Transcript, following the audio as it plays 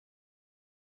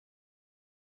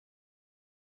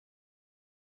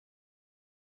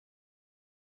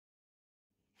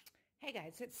Hey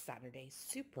guys, it's Saturday,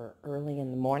 super early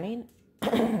in the morning.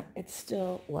 It's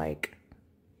still like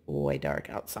way dark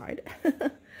outside.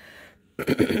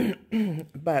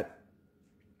 But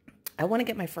I want to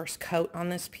get my first coat on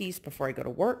this piece before I go to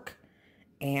work.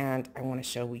 And I want to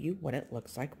show you what it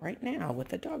looks like right now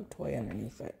with a dog toy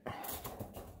underneath it.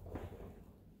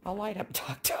 A light up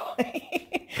dog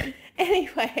toy.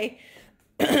 Anyway,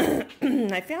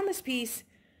 I found this piece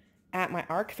at my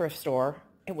ARC thrift store.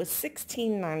 It was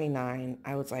 $16.99.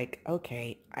 I was like,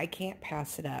 okay, I can't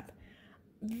pass it up.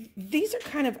 These are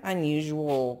kind of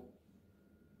unusual.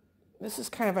 This is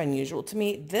kind of unusual to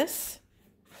me. This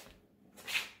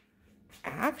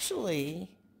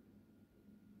actually,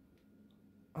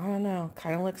 I don't know,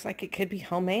 kind of looks like it could be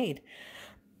homemade.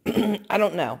 I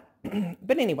don't know.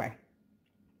 But anyway,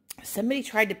 somebody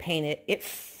tried to paint it.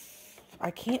 I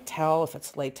can't tell if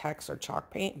it's latex or chalk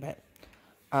paint, but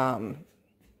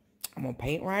I'm going to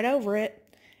paint right over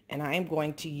it, and I am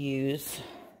going to use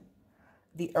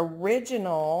the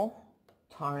original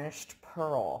tarnished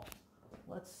pearl.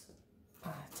 Let's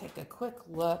take a quick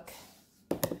look,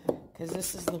 because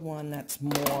this is the one that's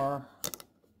more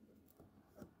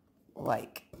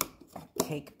like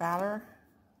cake batter.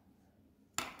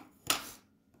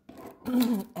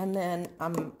 And then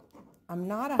I'm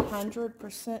not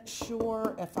 100%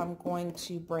 sure if I'm going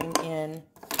to bring in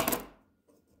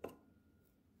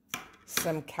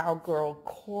some cowgirl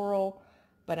coral,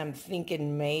 but I'm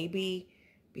thinking maybe,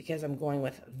 because I'm going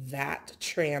with that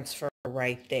transfer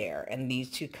right there, and these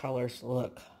two colors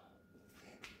look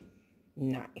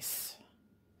nice.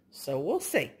 So we'll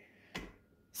see.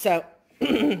 So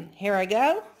here I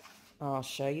go. I'll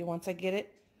show you once I get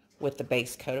it with the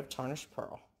base coat of tarnished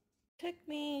pearl. Took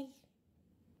me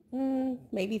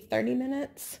maybe 30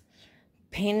 minutes.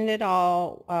 Painted it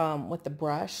all with the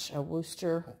brush, a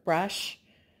Worcester brush.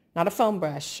 Not a foam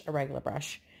brush, a regular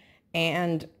brush.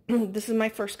 And this is my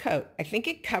first coat. I think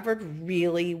it covered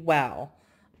really well.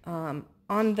 On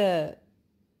the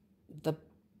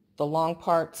long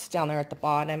parts down there at the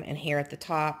bottom and here at the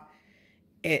top,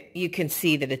 you can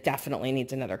see that it definitely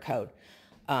needs another coat.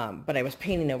 But I was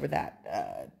painting over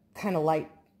that kind of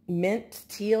light mint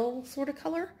teal sort of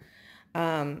color.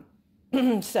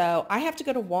 So I have to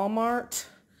go to Walmart.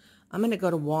 I'm going to go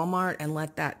to Walmart and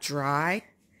let that dry.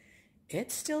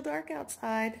 It's still dark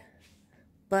outside,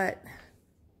 but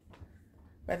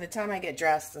by the time I get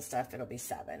dressed and stuff, it'll be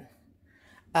 7.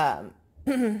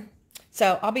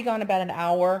 So I'll be gone about an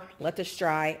hour, let this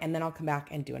dry, and then I'll come back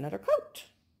and do another coat.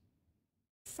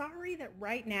 Sorry that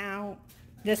right now,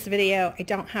 this video, I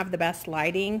don't have the best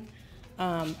lighting,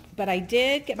 but I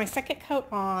did get my second coat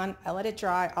on. I let it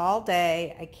dry all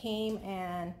day. I came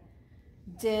and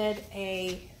did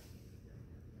a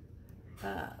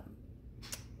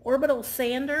orbital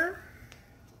sander,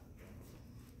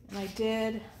 and I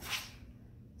did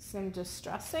some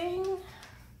distressing.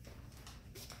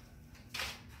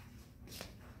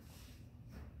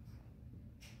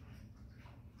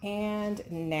 And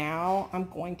now I'm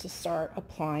going to start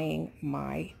applying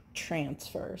my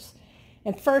transfers.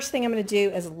 And first thing I'm going to do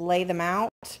is lay them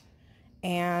out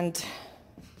and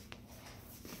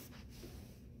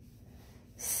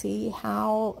see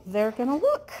how they're going to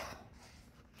look.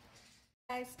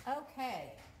 Guys,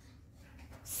 okay,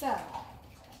 so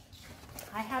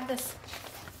I have this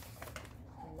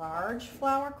large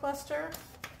flower cluster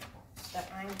that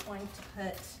I'm going to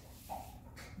put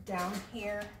down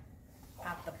here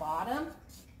at the bottom,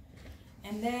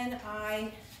 and then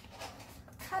I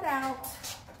cut out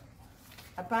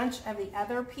a bunch of the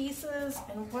other pieces,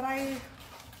 and what I'm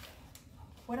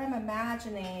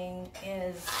imagining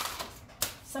is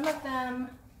some of them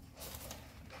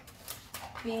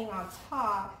being on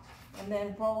top and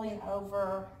then rolling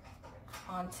over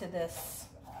onto this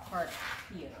part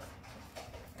here.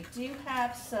 I do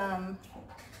have some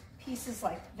pieces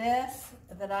like this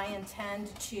that I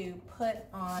intend to put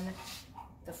on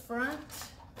the front.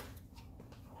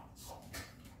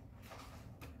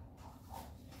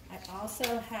 I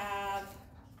also have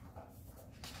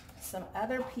some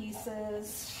other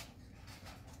pieces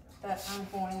that I'm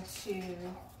going to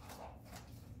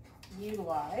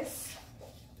utilize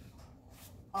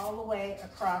all the way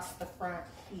across the front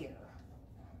here.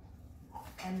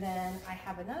 And then I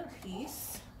have another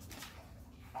piece,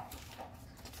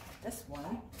 this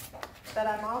one, that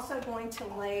I'm also going to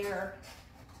layer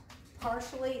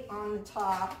partially on the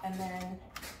top and then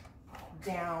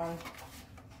down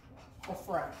the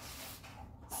front.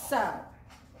 So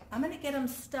I'm going to get them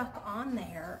stuck on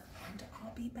there, and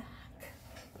I'll be back.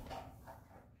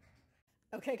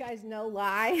 Okay guys, no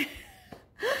lie.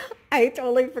 I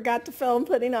totally forgot to film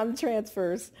putting on the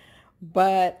transfers,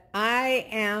 but I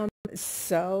am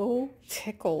so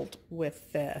tickled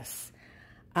with this.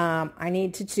 I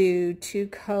need to do 2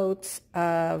 coats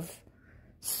of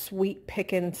Sweet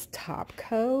Pickins top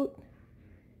coat.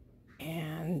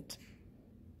 And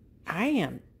I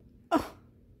am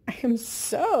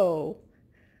so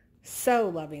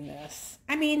loving this.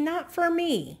 I mean, not for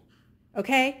me,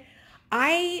 okay?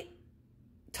 I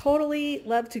totally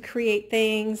love to create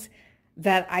things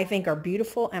that I think are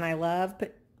beautiful and I love,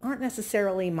 but aren't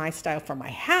necessarily my style for my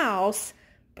house,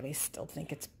 but I still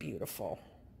think it's beautiful.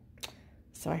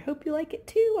 So I hope you like it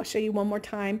too. I'll show you one more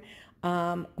time.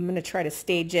 I'm going to try to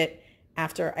stage it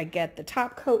after I get the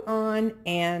top coat on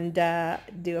and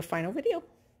do a final video.